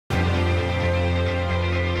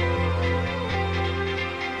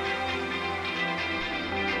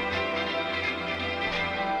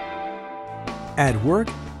at work,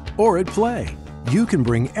 or at play. You can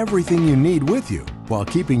bring everything you need with you while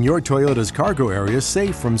keeping your Toyota's cargo area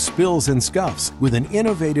safe from spills and scuffs with an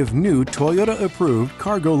innovative new Toyota-approved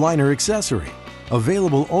cargo liner accessory.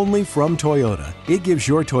 Available only from Toyota, it gives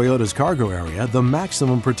your Toyota's cargo area the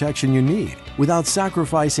maximum protection you need without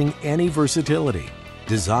sacrificing any versatility.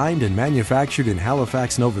 Designed and manufactured in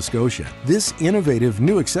Halifax, Nova Scotia, this innovative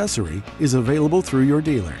new accessory is available through your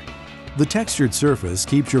dealer. The textured surface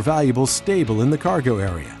keeps your valuables stable in the cargo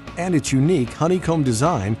area, and its unique honeycomb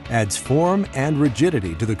design adds form and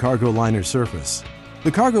rigidity to the cargo liner surface.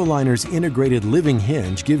 The cargo liner's integrated living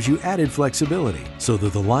hinge gives you added flexibility so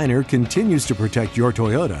that the liner continues to protect your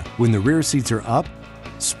Toyota when the rear seats are up,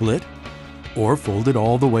 split, or folded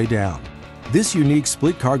all the way down. This unique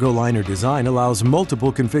split cargo liner design allows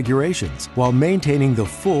multiple configurations while maintaining the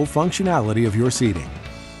full functionality of your seating.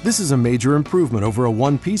 This is a major improvement over a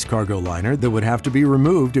one-piece cargo liner that would have to be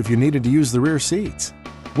removed if you needed to use the rear seats.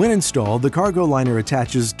 When installed, the cargo liner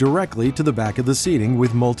attaches directly to the back of the seating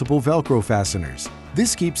with multiple Velcro fasteners.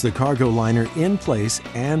 This keeps the cargo liner in place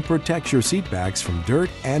and protects your seat backs from dirt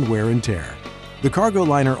and wear and tear. The cargo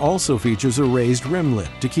liner also features a raised rim lip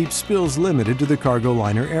to keep spills limited to the cargo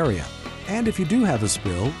liner area. And if you do have a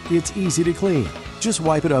spill, it's easy to clean. Just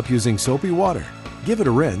wipe it up using soapy water, give it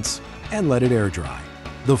a rinse, and let it air dry.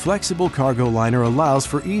 The flexible cargo liner allows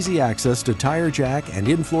for easy access to tire jack and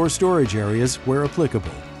in-floor storage areas where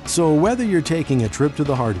applicable. So whether you're taking a trip to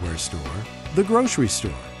the hardware store, the grocery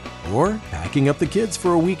store, or packing up the kids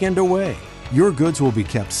for a weekend away, your goods will be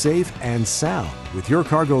kept safe and sound with your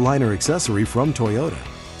cargo liner accessory from Toyota.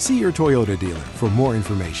 See your Toyota dealer for more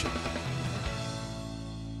information.